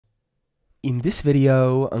In this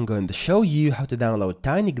video, I'm going to show you how to download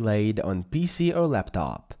Tiny Glade on PC or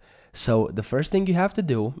laptop. So the first thing you have to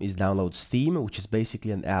do is download Steam, which is basically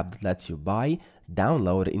an app that lets you buy,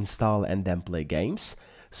 download, install, and then play games.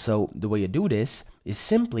 So the way you do this is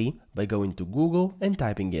simply by going to Google and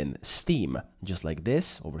typing in Steam, just like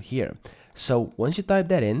this over here. So once you type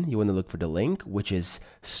that in, you want to look for the link, which is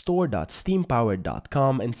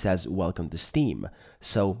store.steampowered.com and says welcome to Steam.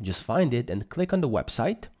 So just find it and click on the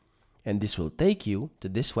website. And this will take you to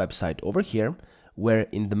this website over here, where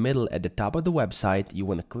in the middle at the top of the website, you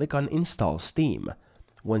want to click on Install Steam.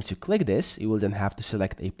 Once you click this, you will then have to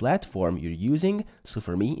select a platform you're using. So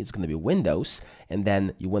for me, it's going to be Windows. And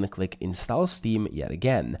then you want to click Install Steam yet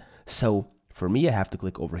again. So for me, I have to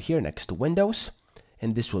click over here next to Windows.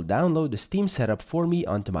 And this will download the Steam setup for me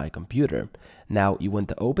onto my computer. Now you want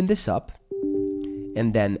to open this up.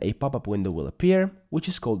 And then a pop-up window will appear, which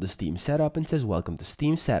is called the Steam Setup and says welcome to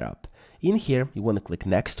Steam Setup. In here, you want to click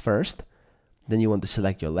Next first. Then you want to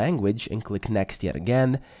select your language and click Next yet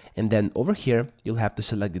again. And then over here, you'll have to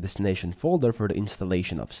select the destination folder for the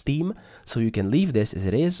installation of Steam. So you can leave this as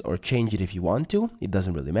it is or change it if you want to. It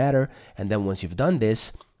doesn't really matter. And then once you've done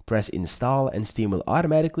this, press Install and Steam will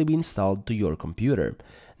automatically be installed to your computer.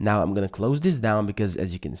 Now I'm going to close this down because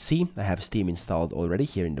as you can see, I have Steam installed already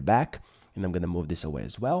here in the back. And I'm going to move this away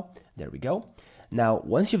as well. There we go. Now,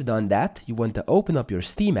 once you've done that, you want to open up your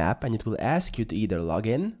Steam app and it will ask you to either log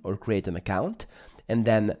in or create an account. And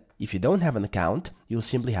then if you don't have an account, you'll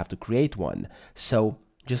simply have to create one. So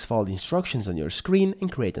just follow the instructions on your screen and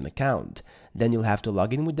create an account. Then you'll have to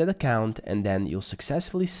log in with that account and then you'll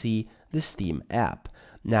successfully see the Steam app.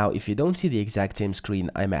 Now, if you don't see the exact same screen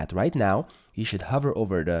I'm at right now, you should hover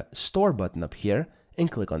over the Store button up here and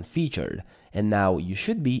click on Featured. And now you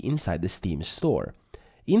should be inside the Steam store.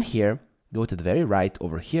 In here, go to the very right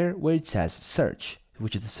over here where it says Search,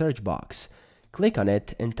 which is the search box. Click on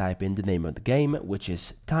it and type in the name of the game, which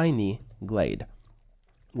is Tiny Glade.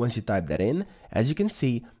 Once you type that in, as you can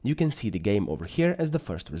see the game over here as the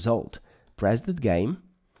first result. Press that game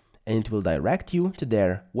and it will direct you to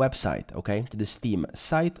their website, okay, to the Steam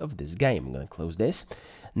site of this game. I'm going to close this.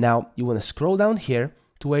 Now, you want to scroll down here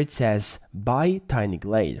to where it says Buy Tiny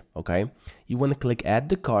Glade, okay? You want to click Add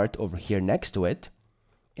the Cart over here next to it,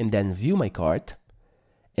 and then View My Cart.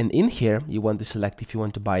 And in here, you want to select if you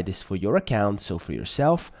want to buy this for your account, so for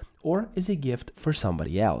yourself, or as a gift for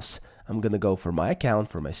somebody else. I'm going to go for my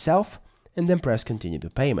account for myself, and then press Continue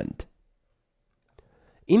to Payment.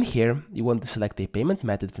 In here, you want to select a payment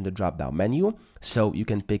method from the drop-down menu, so you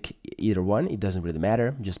can pick either one, it doesn't really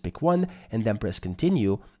matter, just pick one, and then press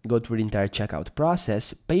Continue, go through the entire checkout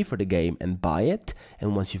process, pay for the game, and buy it,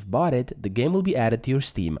 and once you've bought it, the game will be added to your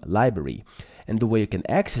Steam library. And the way you can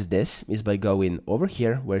access this is by going over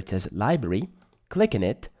here where it says Library, clicking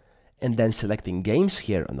it, and then selecting Games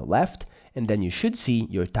here on the left, and then you should see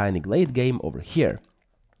your Tiny Glade game over here.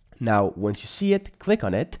 Now, once you see it, click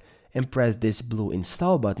on it, and press this blue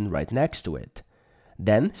Install button right next to it.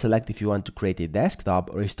 Then select if you want to create a desktop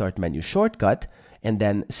or a Start menu shortcut, and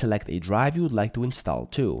then select a drive you would like to install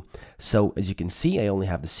too. So as you can see, I only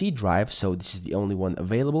have the C drive, so this is the only one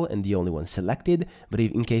available and the only one selected, but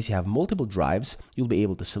if in case you have multiple drives, you'll be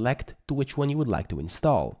able to select to which one you would like to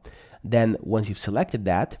install. Then once you've selected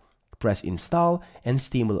that, press Install and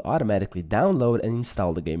Steam will automatically download and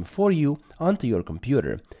install the game for you onto your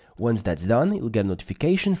computer. Once that's done, you'll get a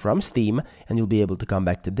notification from Steam and you'll be able to come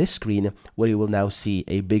back to this screen where you will now see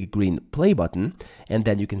a big green play button, and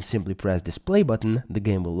then you can simply press this play button, the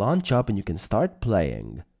game will launch up and you can start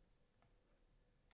playing.